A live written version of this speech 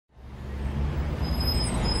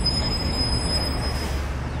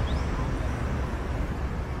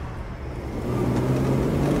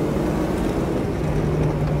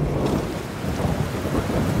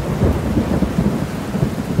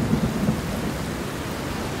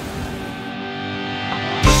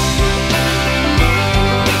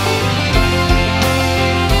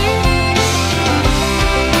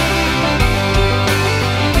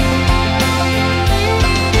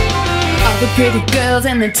Pretty girls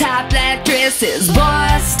in the tight black dresses,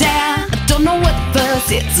 boys stare, don't know what the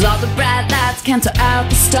fuss is. All the bright lights cancel out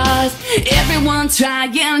the stars. Everyone's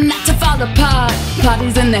trying not to fall apart.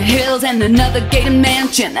 Parties in the hills and another gated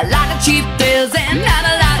mansion. A lot of cheap thrills and not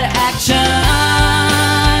a lot of action.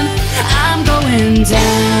 I'm going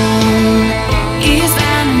down,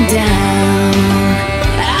 eastbound and down.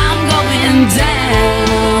 I'm going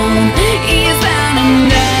down, eastbound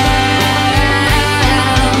and down.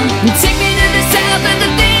 Take me to the south and the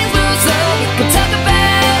things move slow. We can talk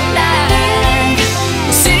about life.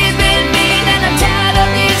 The city's been mean and I'm tired of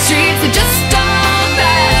these streets that just don't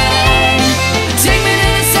right. Take me to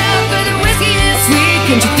the south where the whiskey is sweet.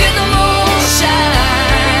 Can't you feel the moon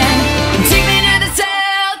shine? Take me to the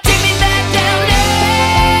south, take me back down now.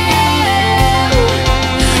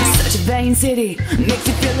 Such a vain city, makes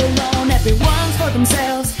you feel alone. Everyone's for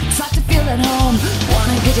themselves, it's hard to feel at home.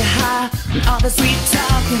 Wanna get you high, and all the sweet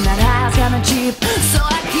talk, and that high's kinda cheap. So